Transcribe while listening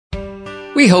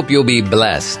We hope you'll be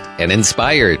blessed and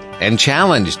inspired and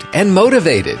challenged and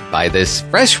motivated by this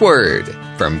fresh word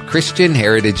from Christian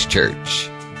Heritage Church.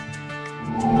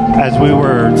 As we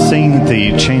were singing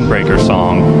the Chainbreaker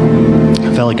song,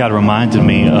 I felt like God reminded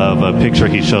me of a picture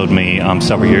He showed me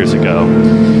several years ago.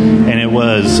 And it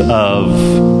was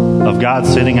of God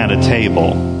sitting at a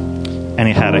table, and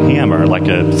He had a hammer, like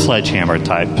a sledgehammer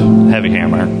type, heavy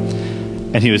hammer.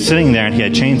 And He was sitting there, and He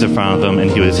had chains in front of Him,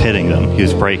 and He was hitting them. He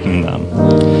was breaking them.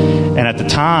 And at the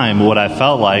time, what I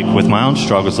felt like with my own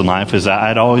struggles in life is that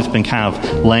I'd always been kind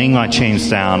of laying my chains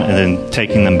down and then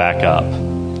taking them back up.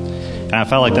 And I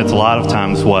felt like that's a lot of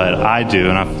times what I do.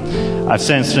 And I've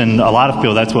sensed in a lot of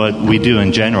people that's what we do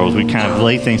in general, is we kind of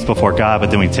lay things before God,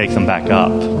 but then we take them back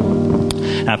up.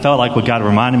 And I felt like what God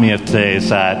reminded me of today is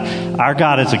that our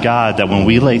God is a God that when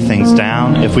we lay things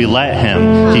down, if we let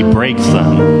Him, He breaks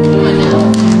them.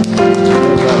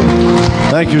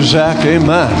 Thank you, Zach.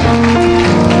 Amen.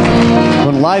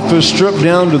 When life is stripped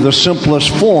down to the simplest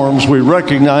forms, we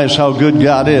recognize how good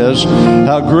God is,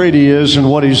 how great He is, and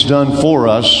what He's done for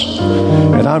us.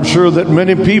 And I'm sure that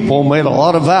many people made a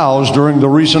lot of vows during the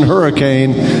recent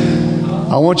hurricane.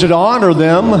 I want you to honor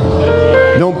them.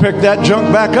 Don't pick that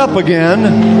junk back up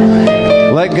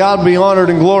again. Let God be honored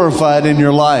and glorified in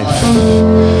your life.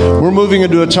 We're moving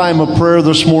into a time of prayer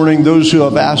this morning. Those who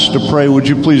have asked to pray, would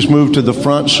you please move to the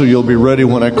front so you'll be ready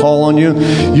when I call on you.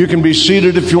 You can be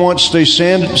seated if you want. Stay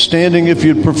standing if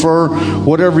you'd prefer.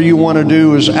 Whatever you want to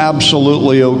do is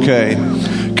absolutely okay.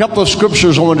 A couple of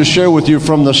scriptures I wanted to share with you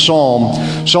from the Psalm.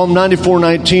 Psalm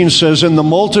 94:19 says, "In the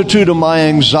multitude of my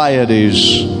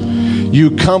anxieties,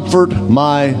 you comfort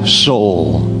my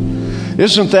soul."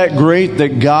 Isn't that great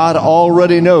that God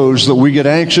already knows that we get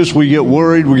anxious, we get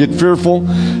worried, we get fearful?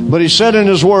 But He said in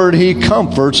His Word, He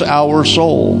comforts our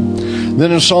soul.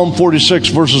 Then in Psalm 46,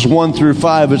 verses 1 through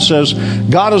 5, it says,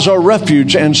 "God is our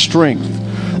refuge and strength,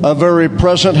 a very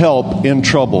present help in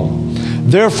trouble.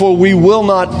 Therefore we will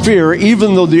not fear,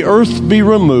 even though the earth be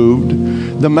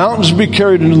removed, the mountains be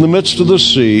carried into the midst of the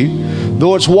sea,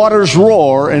 though its waters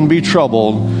roar and be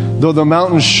troubled, though the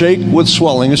mountains shake with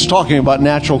swelling." It's talking about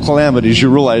natural calamities. You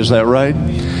realize that, right?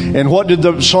 And what did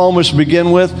the psalmist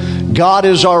begin with? God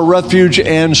is our refuge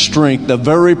and strength, a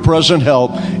very present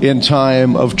help in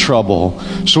time of trouble.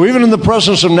 So even in the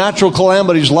presence of natural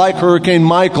calamities like Hurricane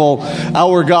Michael,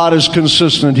 our God is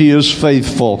consistent. He is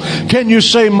faithful. Can you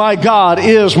say, "My God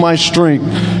is my strength.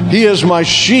 He is my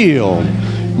shield,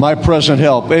 my present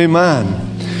help"? Amen.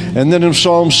 And then in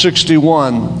Psalm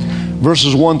 61,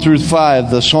 verses 1 through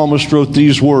 5, the psalmist wrote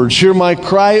these words, "Hear my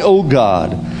cry, O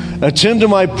God. Attend to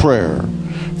my prayer.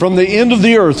 From the end of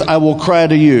the earth I will cry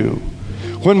to you.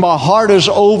 When my heart is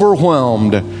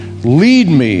overwhelmed, lead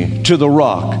me to the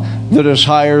rock that is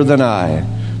higher than I.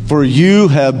 For you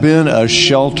have been a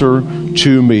shelter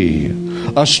to me,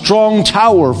 a strong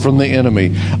tower from the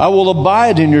enemy. I will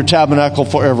abide in your tabernacle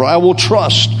forever. I will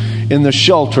trust in the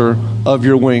shelter of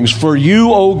your wings. For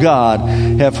you, O God,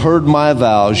 have heard my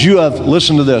vows. You have,"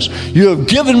 listen to this, "you have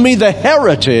given me the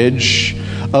heritage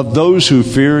of those who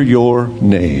fear your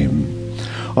name."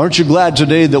 Aren't you glad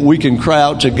today that we can cry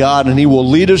out to God and He will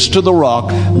lead us to the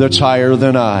rock that's higher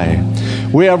than I?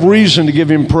 We have reason to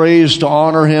give Him praise, to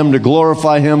honor Him, to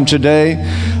glorify Him today.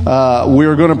 We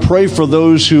are going to pray for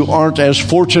those who aren't as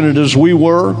fortunate as we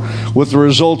were with the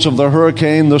results of the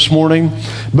hurricane this morning.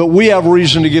 But we have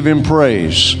reason to give Him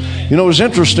praise. You know, it was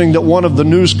interesting that one of the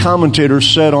news commentators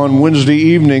said on Wednesday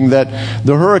evening that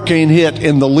the hurricane hit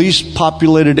in the least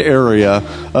populated area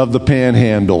of the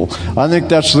Panhandle. I think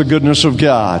that's the goodness of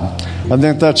God. I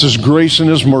think that's His grace and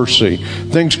His mercy.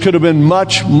 Things could have been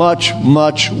much, much,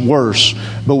 much worse,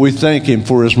 but we thank Him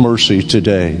for His mercy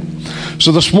today.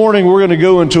 So this morning we're going to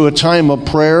go into a time of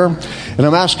prayer, and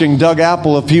I'm asking Doug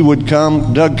Apple if he would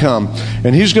come. Doug, come.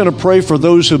 And he's going to pray for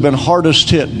those who have been hardest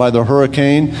hit by the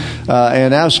hurricane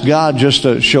and ask God just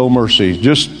to show mercy.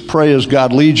 Just pray as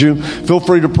God leads you. Feel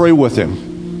free to pray with him.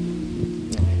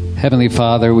 Heavenly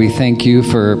Father, we thank You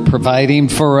for providing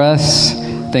for us.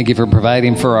 Thank You for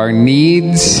providing for our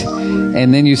needs.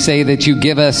 And then You say that You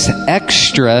give us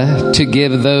extra to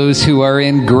give those who are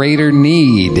in greater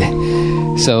need.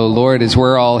 So, Lord, as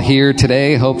we're all here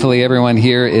today, hopefully everyone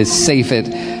here is safe at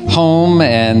home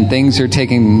and things are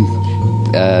taken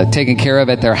care of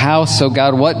at their house. So,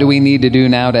 God, what do we need to do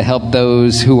now to help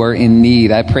those who are in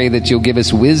need? I pray that You'll give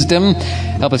us wisdom.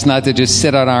 Help us not to just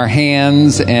sit on our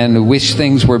hands and wish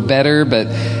things were better, but,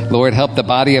 Lord, help the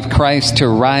body of Christ to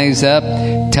rise up.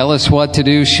 Tell us what to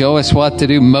do. Show us what to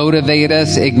do. Motivate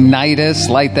us. Ignite us.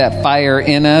 Light that fire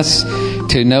in us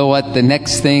to know what the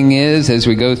next thing is as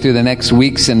we go through the next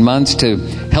weeks and months, to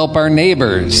help our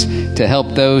neighbors, to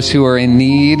help those who are in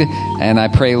need. And I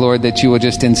pray, Lord, that you will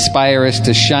just inspire us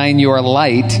to shine your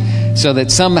light so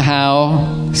that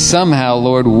somehow,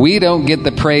 Lord, we don't get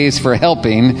the praise for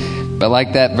helping, but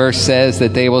like that verse says,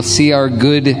 that they will see our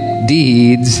good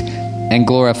deeds and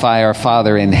glorify our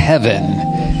Father in heaven.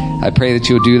 I pray that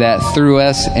you'll do that through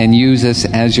us and use us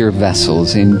as your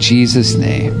vessels. In Jesus'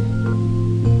 name.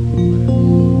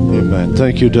 Amen.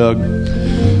 Thank you, Doug.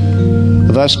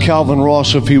 I've asked Calvin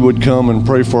Ross if he would come and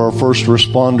pray for our first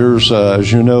responders.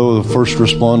 As you know, the first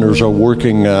responders are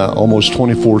working almost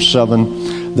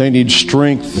 24/7. They need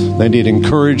strength. They need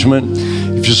encouragement.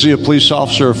 If you see a police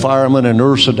officer, a fireman, a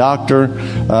nurse, a doctor,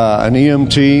 an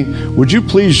EMT, would you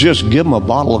please just give them a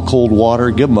bottle of cold water,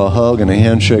 give them a hug and a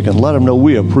handshake, and let them know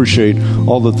we appreciate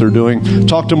all that they're doing.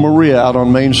 Talk to Maria out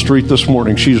on Main Street this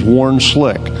morning. She's worn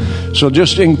slick. So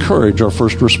just encourage our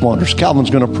first responders. Calvin's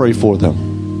going to pray for them.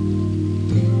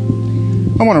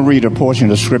 I want to read a portion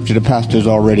of the scripture the pastor's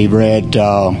already read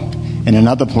in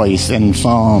another place in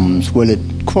Psalms, where it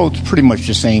quotes pretty much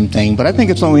the same thing. But I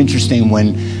think it's so interesting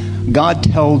when God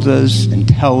tells us and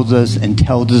tells us and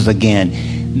tells us again.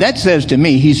 That says to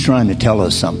me, he's trying to tell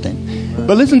us something.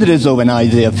 But listen to this over in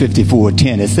Isaiah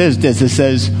 54:10. It says this. It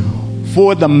says,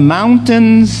 "For the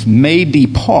mountains may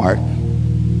depart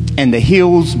and the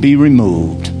hills be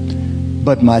removed,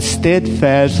 but my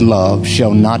steadfast love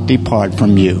shall not depart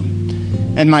from you,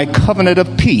 and my covenant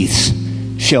of peace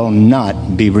shall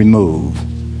not be removed,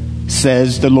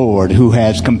 says the Lord who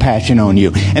has compassion on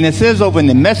you." And it says over in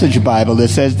the Message Bible, it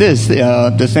says this,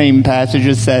 the same passage,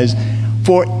 it says,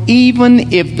 "For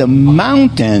even if the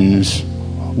mountains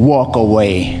walk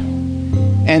away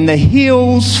and the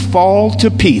hills fall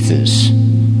to pieces,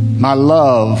 my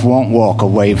love won't walk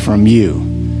away from you.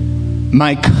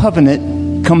 My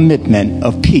covenant commitment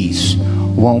of peace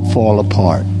won't fall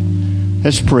apart."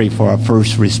 Let's pray for our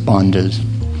first responders.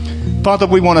 Father,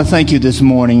 we want to thank you this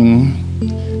morning.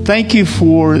 Thank you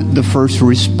for the first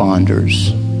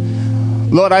responders.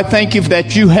 Lord, I thank you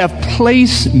that you have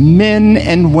placed men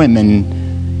and women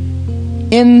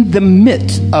in the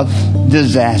midst of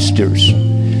disasters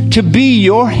to be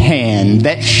your hand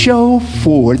that show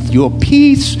forth your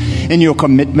peace and your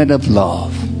commitment of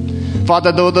love.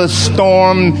 Father, though the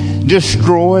storm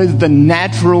destroys the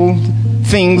natural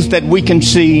things that we can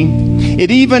see,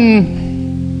 it even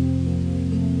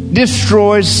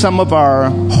destroys some of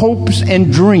our hopes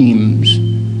and dreams,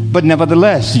 but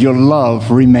nevertheless, your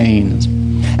love remains.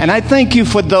 And I thank you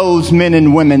for those men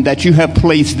and women that you have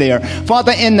placed there.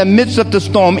 Father, in the midst of the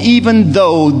storm, even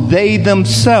though they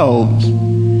themselves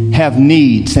have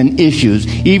needs and issues,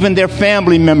 even their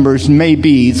family members may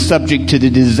be subject to the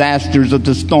disasters of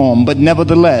the storm, but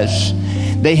nevertheless,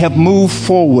 they have moved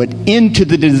forward into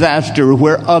the disaster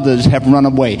where others have run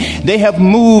away. They have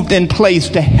moved in place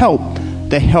to help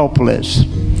the helpless,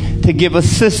 to give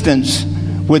assistance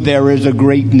where there is a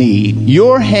great need.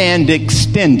 Your hand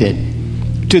extended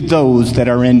to those that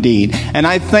are in need. And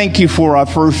I thank you for our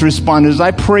first responders.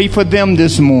 I pray for them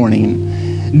this morning.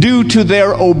 Due to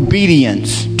their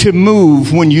obedience to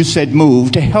move when you said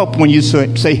move, to help when you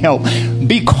say help,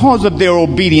 because of their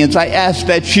obedience, I ask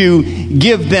that you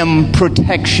give them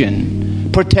protection.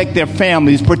 Protect their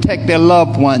families, protect their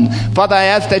loved ones. Father, I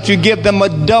ask that you give them a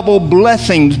double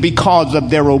blessings because of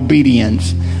their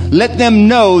obedience. Let them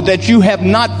know that you have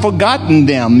not forgotten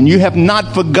them. You have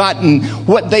not forgotten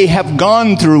what they have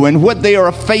gone through and what they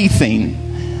are facing,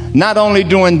 not only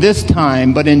during this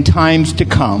time, but in times to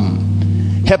come.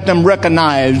 Help them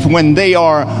recognize when they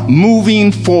are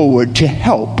moving forward to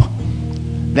help,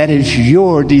 that is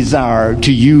your desire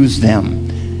to use them.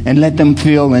 And let them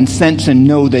feel and sense and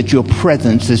know that your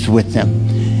presence is with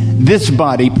them. This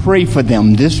body, pray for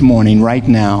them this morning, right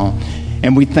now.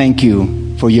 And we thank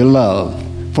you for your love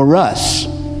for us,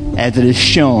 as it is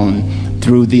shown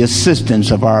through the assistance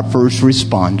of our first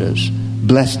responders.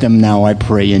 Bless them now, I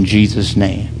pray, in Jesus'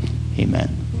 name. Amen.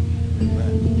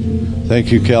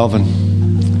 Thank you, Calvin.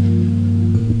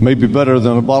 Maybe better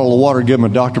than a bottle of water, give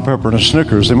them a Dr. Pepper and a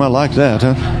Snickers. They might like that,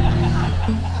 huh?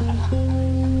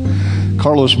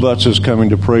 Carlos Butts is coming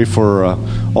to pray for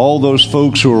all those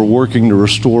folks who are working to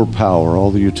restore power,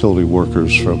 all the utility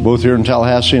workers, from both here in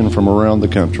Tallahassee and from around the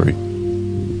country.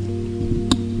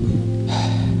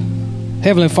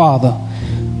 Heavenly Father,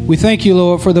 we thank you,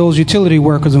 Lord, for those utility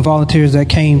workers and volunteers that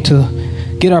came to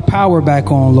get our power back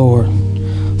on, Lord.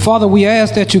 Father, we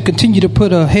ask that you continue to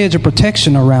put a hedge of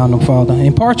protection around them, Father.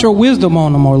 Impart your wisdom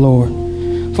on them, our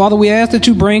Lord. Father, we ask that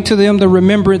you bring to them the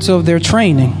remembrance of their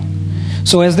training.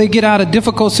 So as they get out of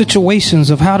difficult situations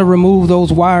of how to remove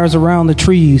those wires around the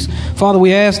trees, Father,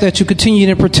 we ask that you continue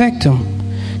to protect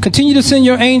them. Continue to send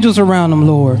your angels around them,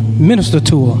 Lord. Minister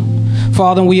to them.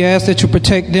 Father, we ask that you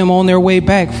protect them on their way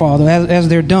back, Father, as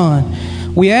they're done.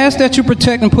 We ask that you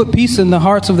protect and put peace in the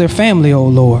hearts of their family, O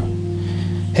Lord.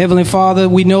 Heavenly Father,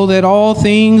 we know that all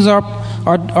things are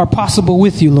possible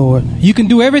with you, Lord. You can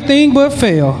do everything but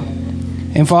fail.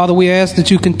 And Father, we ask that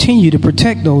you continue to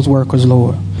protect those workers,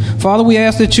 Lord. Father, we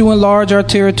ask that you enlarge our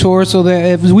territory so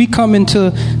that as we come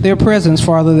into their presence,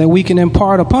 Father, that we can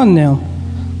impart upon them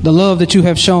the love that you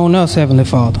have shown us, Heavenly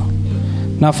Father.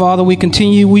 Now, Father, we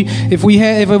continue. If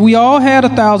we all had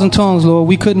 1,000 tongues, Lord,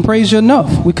 we couldn't praise you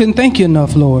enough. We couldn't thank you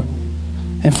enough, Lord.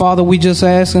 And Father, we just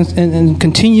ask and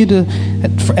continue to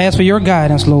ask for your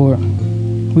guidance, Lord.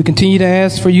 We continue to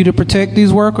ask for you to protect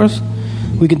these workers.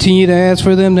 We continue to ask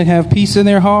for them to have peace in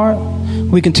their heart.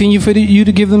 We continue for you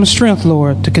to give them strength,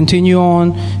 Lord, to continue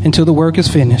on until the work is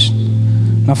finished.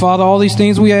 Now, Father, all these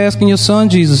things we ask in your Son,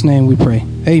 Jesus' name we pray.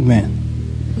 Amen.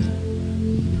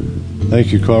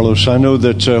 Thank you, Carlos. I know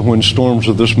that when storms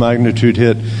of this magnitude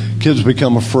hit, kids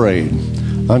become afraid,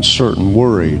 uncertain,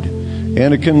 worried,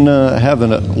 and it can have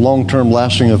a long-term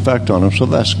lasting effect on them. So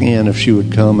I've asked Ann if she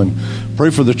would come and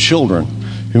pray for the children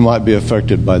who might be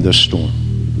affected by this storm.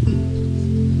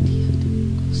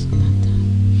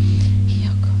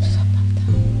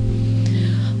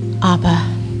 Abba,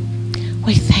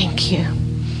 we thank you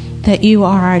that you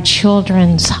are our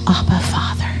children's Abba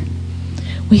Father.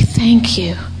 We thank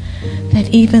you that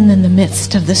even in the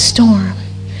midst of the storm,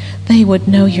 they would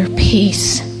know your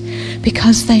peace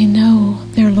because they know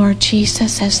their Lord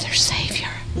Jesus as their Savior.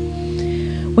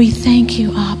 We thank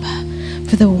you, Abba,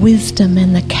 for the wisdom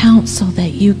and the counsel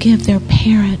that you give their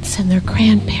parents and their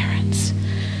grandparents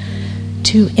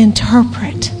to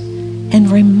interpret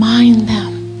and remind them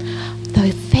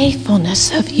the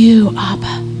faithfulness of you,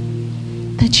 Abba,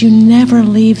 that you never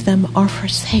leave them or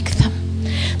forsake them,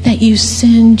 that you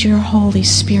send your Holy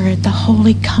Spirit, the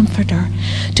Holy Comforter,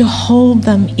 to hold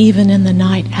them even in the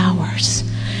night hours.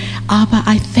 Abba,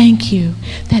 I thank you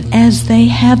that as they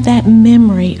have that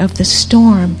memory of the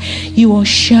storm, you will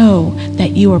show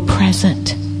that you are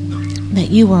present, that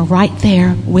you are right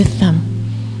there with them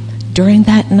during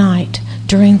that night,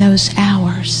 during those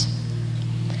hours.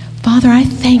 Father, I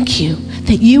thank you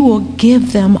that you will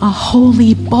give them a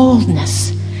holy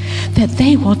boldness, that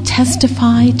they will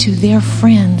testify to their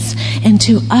friends and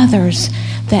to others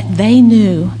that they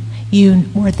knew you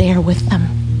were there with them,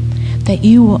 that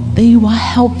you will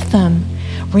help them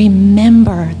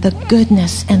remember the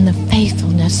goodness and the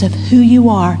faithfulness of who you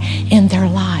are in their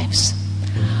lives.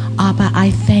 Abba,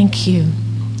 I thank you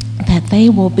that they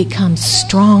will become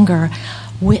stronger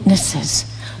witnesses,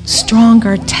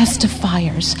 stronger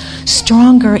testifiers,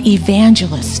 stronger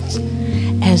evangelists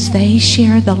as they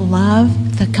share the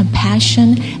love, the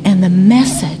compassion, and the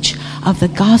message of the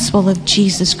gospel of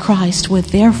Jesus Christ with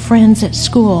their friends at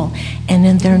school and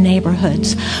in their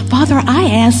neighborhoods. Father, I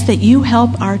ask that you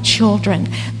help our children,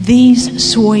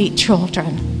 these sweet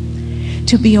children,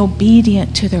 to be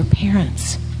obedient to their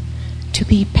parents, to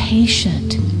be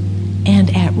patient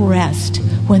and at rest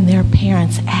when their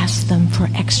parents ask them for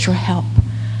extra help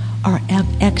or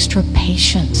extra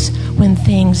patience when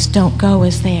things don't go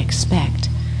as they expect,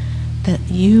 that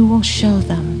you will show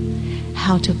them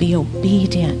how to be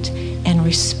obedient and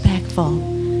respectful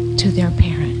to their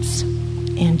parents.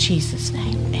 In Jesus'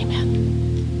 name, amen.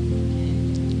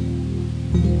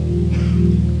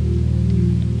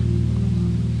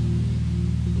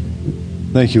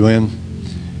 Thank you, Ann.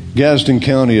 Gadsden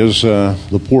County is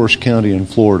the poorest county in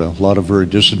Florida. A lot of very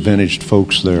disadvantaged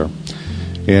folks there.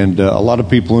 And a lot of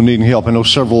people who need help. I know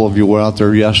several of you were out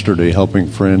there yesterday helping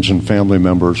friends and family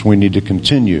members. We need to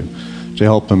continue to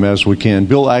help them as we can.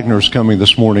 Bill Agner is coming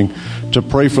this morning to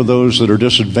pray for those that are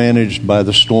disadvantaged by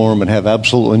the storm and have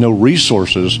absolutely no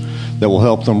resources that will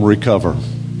help them recover.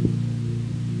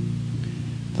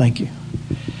 Thank you.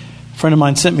 A friend of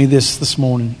mine sent me this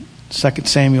morning, 2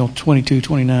 Samuel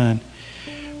 22:29.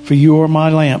 For you are my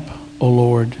lamp, O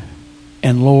Lord,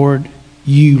 and Lord,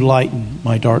 you lighten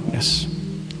my darkness.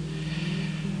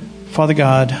 Father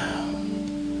God,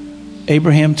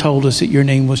 Abraham told us that your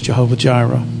name was Jehovah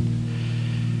Jireh.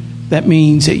 That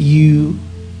means that you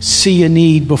see a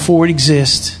need before it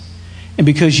exists, and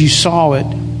because you saw it,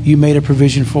 you made a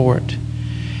provision for it.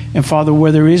 And Father,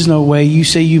 where there is no way, you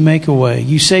say you make a way.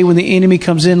 You say when the enemy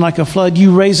comes in like a flood,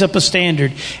 you raise up a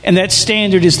standard, and that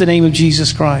standard is the name of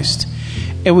Jesus Christ.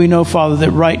 And we know, Father,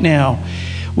 that right now,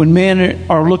 when men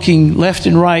are looking left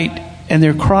and right and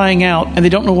they're crying out and they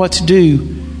don't know what to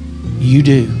do, you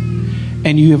do.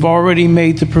 And you have already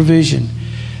made the provision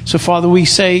So, Father, we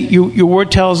say, your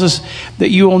word tells us that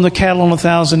you own the cattle on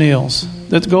 1,000 hills,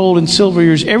 that the gold and silver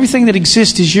yours, everything that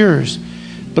exists is yours.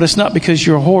 But it's not because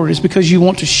you're a hoarder. It's because you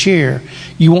want to share.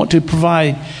 You want to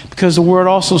provide. Because the word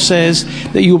also says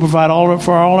that you will provide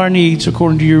for all our needs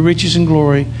according to your riches and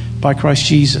glory by Christ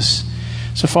Jesus.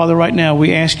 So, Father, right now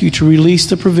we ask you to release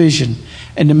the provision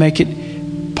and to make it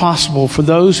possible for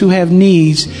those who have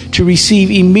needs to receive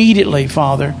immediately,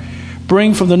 Father.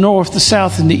 Bring from the north, the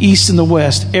south, and the east and the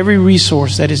west every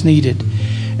resource that is needed.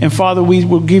 And Father, we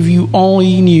will give you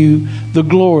only in you the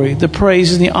glory, the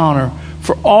praise, and the honor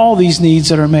for all these needs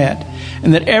that are met.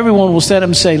 And that everyone will stand up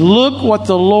and say, look what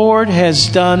the Lord has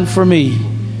done for me.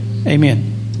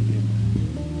 Amen.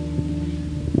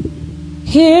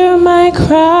 Hear my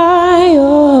cry,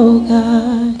 O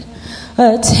God.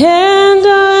 Attend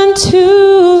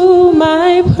unto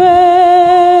my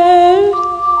prayer.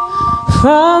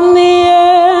 From the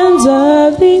ends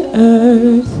of the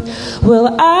earth will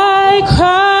I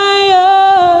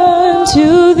cry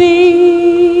unto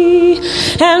thee.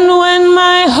 And when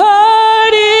my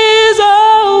heart is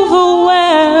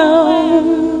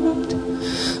overwhelmed,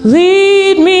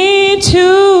 lead me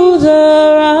to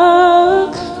the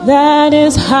rock that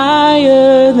is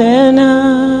higher than I.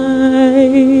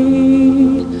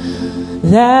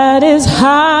 That is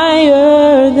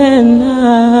higher than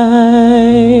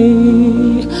I.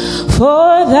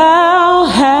 For thou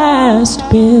hast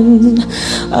been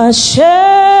a shelter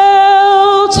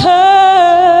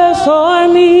for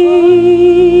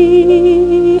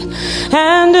me,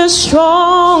 and a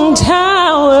strong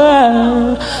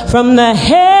tower from the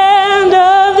hand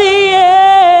of the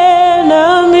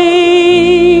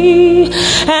enemy.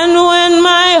 And when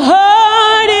my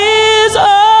heart is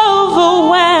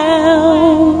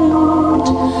overwhelmed,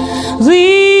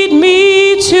 lead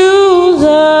me to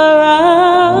the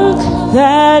rock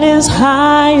that is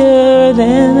higher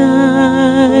than I.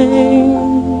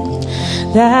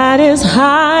 That is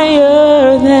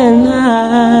higher than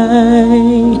I.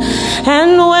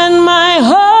 And when my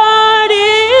heart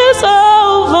is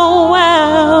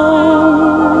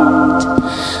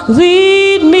overwhelmed,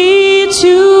 lead me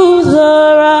to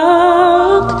the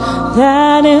rock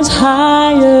that is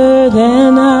higher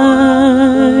than I.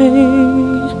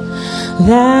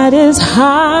 That is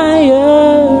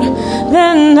higher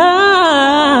than I.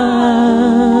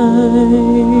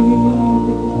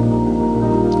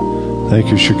 Thank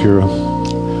you, Shakira.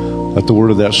 Let the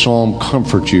word of that psalm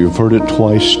comfort you. You've heard it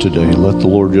twice today. Let the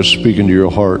Lord just speak into your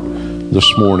heart this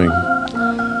morning.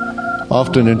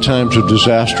 Often in times of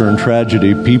disaster and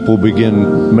tragedy, people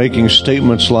begin making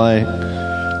statements like,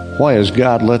 why has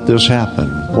God let this happen?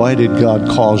 Why did God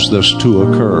cause this to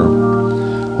occur?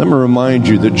 Let me remind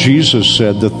you that Jesus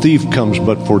said, the thief comes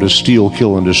but for to steal,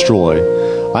 kill, and destroy.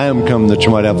 I am come that you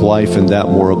might have life and that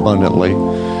more abundantly.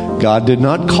 God did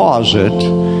not cause it.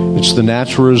 It's the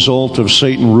natural result of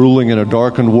Satan ruling in a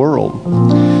darkened world.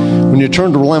 When you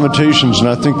turn to Lamentations, and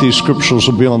I think these scriptures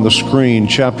will be on the screen,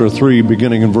 chapter 3,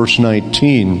 beginning in verse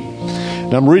 19.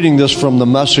 And I'm reading this from the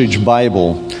Message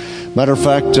Bible. Matter of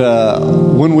fact,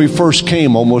 when we first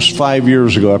came almost 5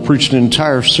 years ago, I preached an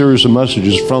entire series of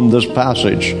messages from this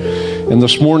passage. And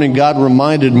this morning, God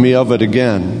reminded me of it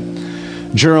again.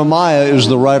 Jeremiah is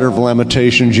the writer of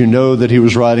Lamentations. You know that he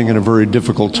was writing in a very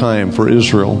difficult time for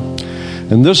Israel.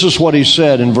 And this is what he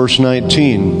said in verse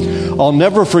 19. I'll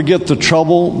never forget the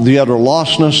trouble, the utter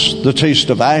lostness, the taste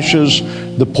of ashes,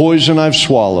 the poison I've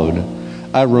swallowed.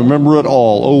 I remember it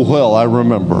all. Oh, well, I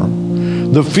remember.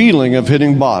 The feeling of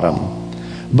hitting bottom.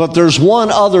 But there's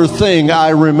one other thing I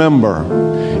remember.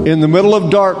 In the middle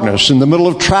of darkness, in the middle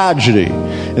of tragedy,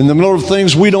 in the middle of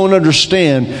things we don't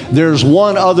understand, there's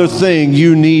one other thing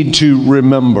you need to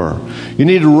remember. You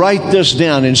need to write this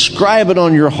down, inscribe it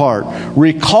on your heart,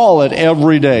 recall it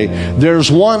every day.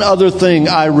 There's one other thing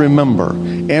I remember.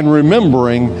 And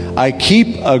remembering, I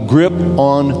keep a grip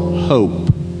on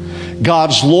hope.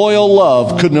 God's loyal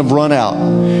love couldn't have run out.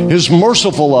 His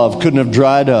merciful love couldn't have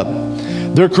dried up.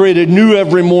 They're created new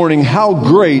every morning. How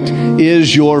great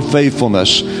is your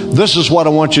faithfulness? This is what I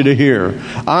want you to hear.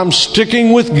 I'm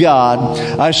sticking with God.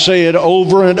 I say it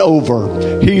over and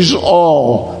over. He's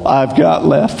all I've got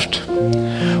left.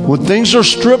 When things are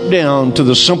stripped down to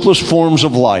the simplest forms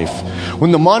of life,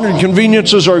 when the modern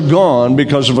conveniences are gone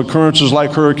because of occurrences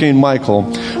like Hurricane Michael,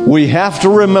 we have to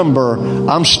remember,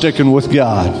 I'm sticking with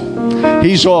God.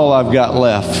 He's all I've got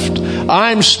left.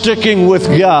 I'm sticking with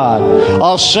God.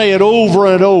 I'll say it over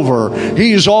and over.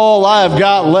 He's all I've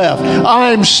got left.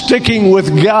 I'm sticking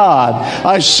with God.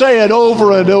 I say it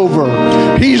over and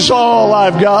over. He's all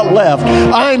I've got left.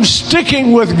 I'm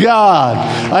sticking with God.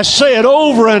 I say it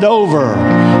over and over.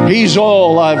 He's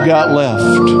all I've got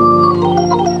left.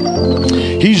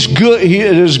 He's good.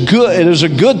 It is good. It is a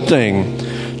good thing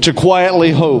to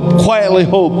quietly hope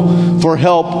for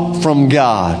help from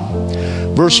God.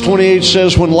 Verse 28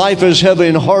 says, when life is heavy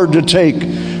and hard to take,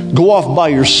 go off by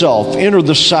yourself, enter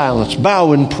the silence,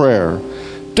 bow in prayer.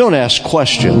 Don't ask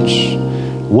questions.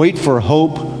 Wait for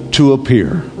hope to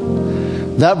appear.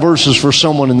 That verse is for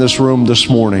someone in this room this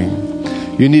morning.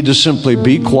 You need to simply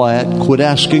be quiet, quit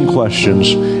asking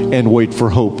questions, and wait for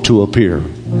hope to appear.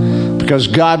 Because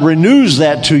God renews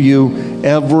that to you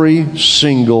every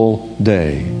single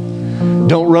day.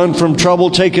 Don't run from trouble,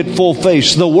 take it full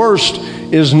face. The worst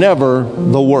is never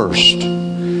the worst.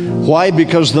 Why?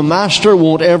 Because the Master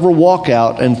won't ever walk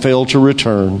out and fail to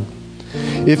return.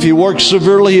 If He works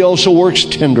severely, He also works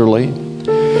tenderly.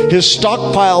 His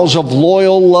stockpiles of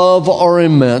loyal love are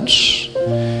immense.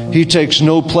 He takes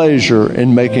no pleasure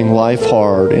in making life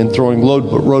hard and throwing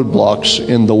roadblocks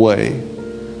in the way.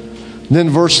 Then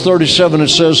verse 37, it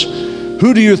says,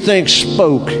 who do you think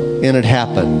spoke and it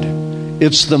happened?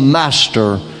 It's the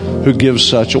Master who gives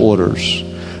such orders.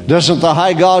 Doesn't the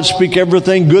high God speak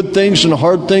everything, good things and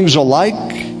hard things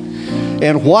alike?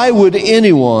 And why would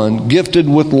anyone gifted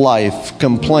with life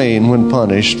complain when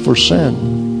punished for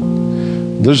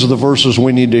sin? Those are the verses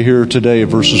we need to hear today,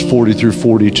 verses 40 through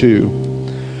 42.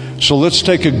 So let's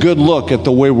take a good look at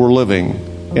the way we're living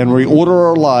and reorder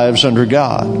our lives under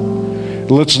God.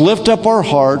 Let's lift up our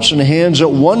hearts and hands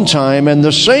at one time and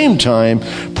the same time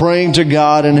praying to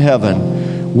God in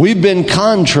heaven. We've been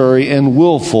contrary and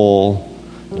willful.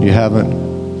 You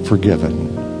haven't forgiven.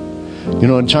 You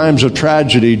know, in times of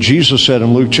tragedy, Jesus said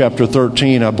in Luke chapter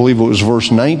 13, I believe it was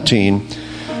verse 19,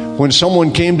 when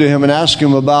someone came to Him and asked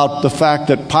Him about the fact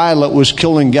that Pilate was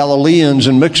killing Galileans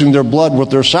and mixing their blood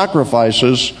with their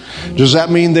sacrifices, does that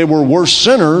mean they were worse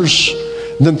sinners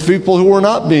than people who were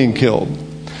not being killed?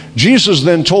 Jesus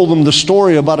then told them the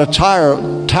story about a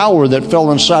tower that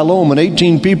fell in Siloam and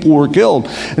 18 people were killed.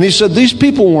 And He said, these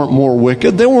people weren't more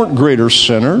wicked. They weren't greater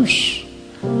sinners.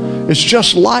 It's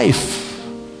just life.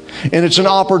 And it's an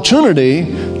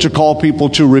opportunity to call people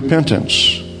to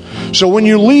repentance. So when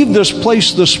you leave this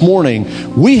place this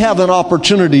morning, we have an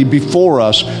opportunity before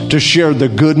us to share the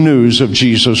good news of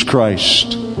Jesus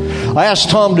Christ. I asked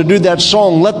Tom to do that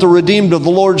song, Let the Redeemed of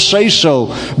the Lord Say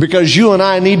So, because you and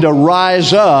I need to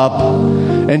rise up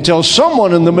and tell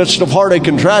someone in the midst of heartache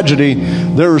and tragedy,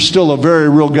 there is still a very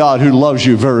real God who loves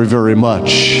you very, very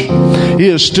much. He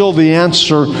is still the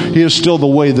answer. He is still the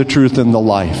way, the truth, and the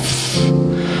life.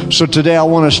 So today I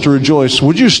want us to rejoice.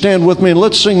 Would you stand with me and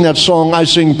let's sing that song, I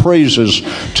Sing Praises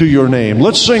to Your Name.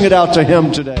 Let's sing it out to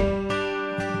Him today.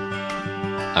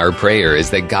 Our prayer is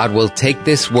that God will take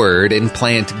this word and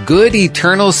plant good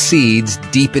eternal seeds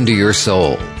deep into your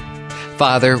soul.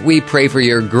 Father, we pray for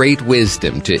your great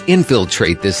wisdom to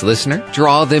infiltrate this listener,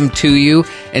 draw them to you,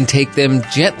 and take them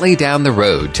gently down the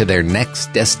road to their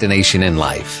next destination in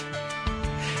life.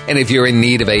 And if you're in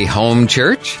need of a home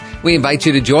church, we invite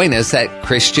you to join us at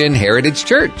Christian Heritage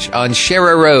Church on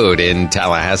Sharer Road in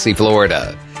Tallahassee,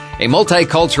 Florida. A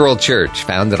multicultural church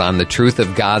founded on the truth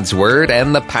of God's Word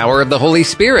and the power of the Holy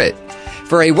Spirit.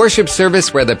 For a worship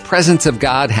service where the presence of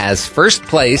God has first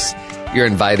place, you're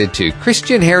invited to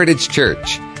Christian Heritage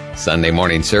Church. Sunday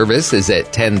morning service is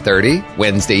at 10:30,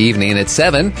 Wednesday evening at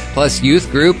 7, plus youth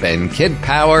group and kid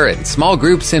power and small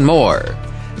groups and more.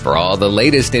 For all the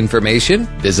latest information,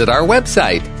 visit our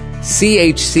website,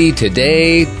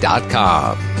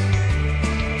 chctoday.com.